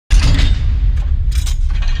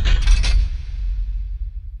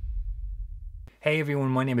Hey everyone,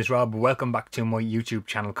 my name is Rob. Welcome back to my YouTube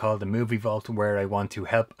channel called The Movie Vault, where I want to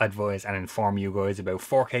help, advise and inform you guys about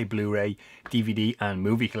 4K Blu-ray, DVD and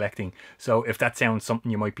movie collecting. So if that sounds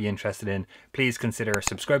something you might be interested in, please consider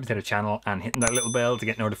subscribing to the channel and hitting that little bell to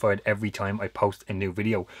get notified every time I post a new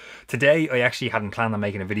video. Today I actually hadn't planned on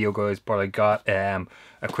making a video, guys, but I got a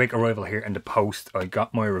quick arrival here in the post. I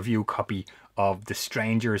got my review copy of The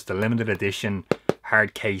Strangers, the limited edition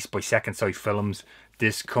hard case by Second Sight Films.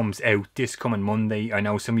 This comes out this coming Monday. I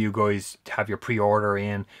know some of you guys have your pre-order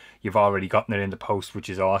in. You've already gotten it in the post, which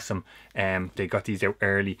is awesome. They got these out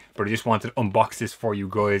early, but I just wanted to unbox this for you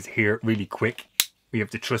guys here really quick. We have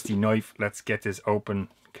the trusty knife. Let's get this open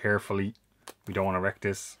carefully. We don't want to wreck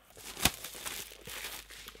this.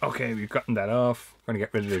 Okay, we've gotten that off. I'm going to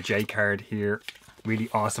get rid of the J card here. Really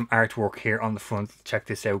awesome artwork here on the front. Check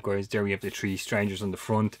this out, guys. There we have the three strangers on the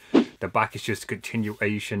front. The back is just a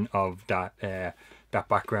continuation of that that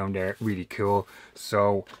background there. Really cool.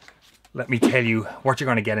 So let me tell you what you're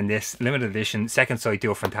going to get in this limited edition. Second Sight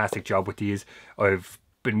do a fantastic job with these. I've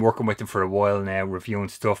been working with them for a while now, reviewing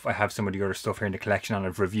stuff. I have some of the other stuff here in the collection and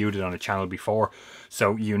I've reviewed it on the channel before.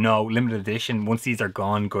 So you know, limited edition, once these are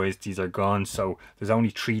gone, guys, these are gone. So there's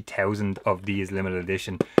only 3,000 of these limited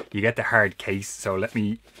edition. You get the hard case. So let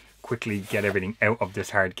me quickly get everything out of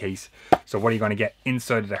this hard case. So what are you going to get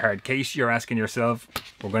inside of the hard case, you're asking yourself?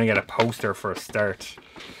 We're going to get a poster for a start.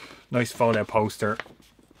 Nice fold out poster.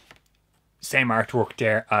 Same artwork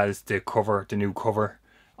there as the cover, the new cover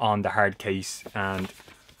on the hard case, and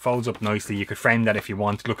folds up nicely. You could frame that if you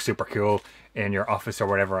want. Looks super cool in your office or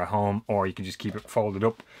whatever at home, or you can just keep it folded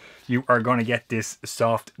up. You are going to get this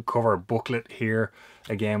soft cover booklet here.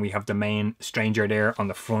 Again, we have the main stranger there on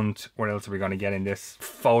the front. What else are we going to get in this?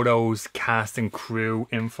 Photos, cast and crew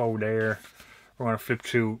info there. We're going to flip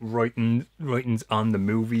through writings on the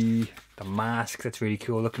movie. The mask, that's really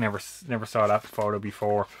cool. Look, never saw that photo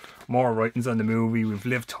before. More writings on the movie. We've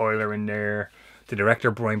Liv Tyler in there. The director,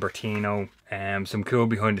 Brian Bertino. Some cool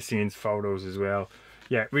behind the scenes photos as well.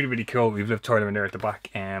 Yeah, really cool. We've Liv Tyler in there at the back.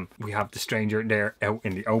 We have the stranger there out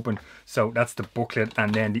in the open. So that's the booklet,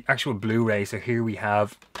 and then the actual Blu-ray. So here we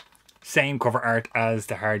have same cover art as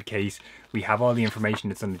the hard case. We have all the information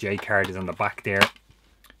that's on the J card is on the back there.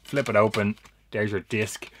 Flip it open. There's your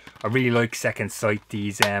disc. I really like Second Sight,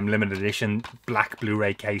 these limited edition black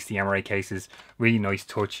Blu-ray case, the MRA cases. Really nice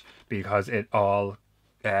touch because it all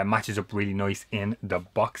matches up really nice in the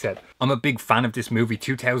box set. I'm a big fan of this movie.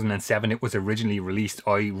 2007 it was originally released.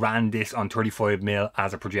 I ran this on 35mm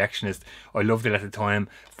as a projectionist. I loved it at the time.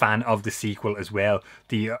 Fan of the sequel as well.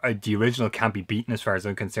 The original can't be beaten as far as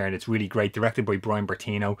I'm concerned. It's really great. Directed by Brian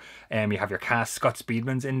Bertino. You have your cast. Scott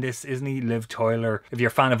Speedman's in this, isn't he? Liv Tyler. If you're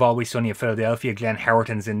a fan of Always Sunny in Philadelphia, Glenn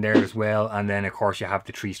Howerton's in there as well. And then of course you have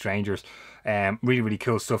the three strangers. Really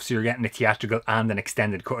cool stuff. So you're getting a theatrical and an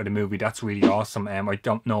extended cut of the movie. That's really awesome. I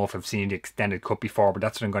don't know if I've seen the extended cut before, but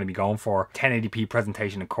that's what I'm going to be going for. 1080p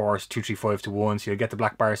presentation, of course, 235:1, so you'll get the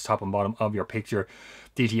black bars top and bottom of your picture.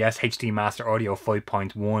 DTS HD Master Audio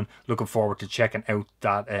 5.1. Looking forward to checking out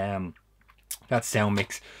that sound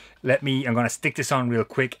mix. I'm going to stick this on real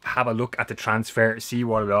quick, have a look at the transfer, see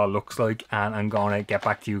what it all looks like, and I'm going to get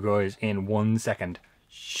back to you guys in 1 second.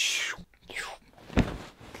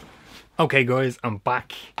 Okay guys, I'm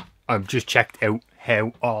back. I've just checked out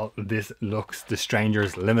how all this looks. The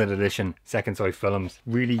Strangers limited edition, Second Sight Films.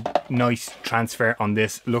 Really nice transfer on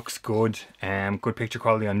this. Looks good. Good picture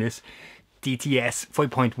quality on this. DTS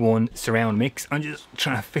 5.1 surround mix. I'm just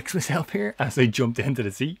trying to fix myself here as I jumped into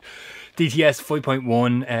the seat. DTS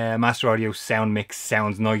 5.1 master audio sound mix.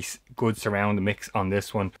 Sounds nice. Good surround mix on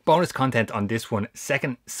this one. Bonus content on this one.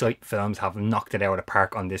 Second Sight Films have knocked it out of the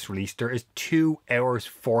park on this release. There is 2 hours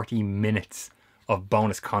 40 minutes of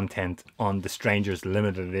bonus content on The Strangers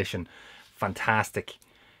limited edition. Fantastic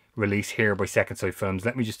release here by Second Sight Films.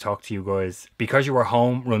 Let me just talk to you guys. Because You Were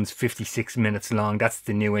Home runs 56 minutes long. That's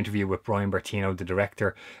the new interview with Brian Bertino, the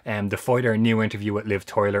director. The Fighter new interview with Liv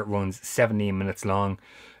Tyler runs 17 minutes long.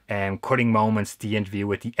 Cutting Moments, the interview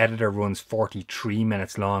with the editor, runs 43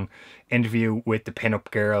 minutes long. Interview with the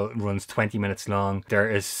pinup girl runs 20 minutes long.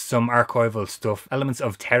 There is some archival stuff. Elements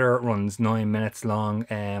of Terror runs 9 minutes long.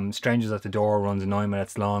 Strangers at the Door runs 9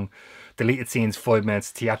 minutes long. Deleted scenes 5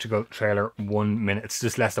 minutes. Theatrical trailer 1 minute. It's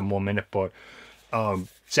just less than 1 minute, but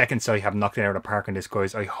Second Sight have knocked it out of the park on this,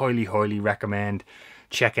 guys. I highly recommend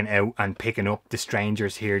checking out and picking up The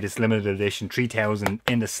Strangers here. This limited edition, 3,000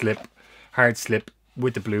 in the slip, hard slip,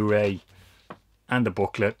 with the Blu-ray and the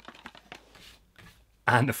booklet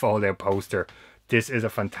and the fold out poster. This is a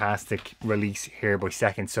fantastic release here by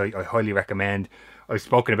Second Sight. I highly recommend. I've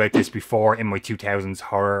spoken about this before in my 2000s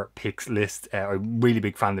horror picks list. I'm a really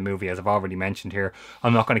big fan of the movie, as I've already mentioned here.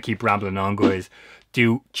 I'm not going to keep rambling on, guys.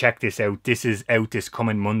 Do check this out. This is out this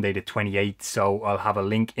coming Monday the 28th, so I'll have a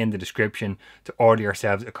link in the description to order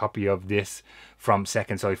yourselves a copy of this from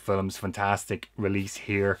Second Sight Films. Fantastic release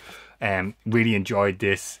here. Really enjoyed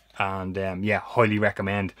this, and yeah, highly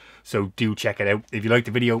recommend. So do check it out. If you liked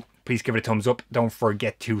the video, please give it a thumbs up. Don't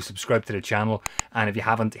forget to subscribe to the channel, and if you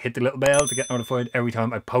haven't, hit the little bell to get notified every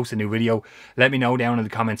time I post a new video. Let me know down in the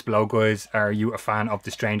comments below, guys. Are you a fan of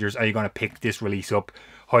The Strangers? Are you going to pick this release up?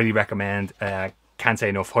 Highly recommend. Can't say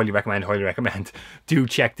enough. Highly recommend, highly recommend. Do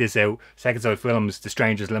check this out. Second Sight Films, The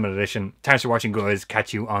Strangers Limited Edition. Thanks for watching, guys.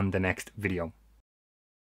 Catch you on the next video.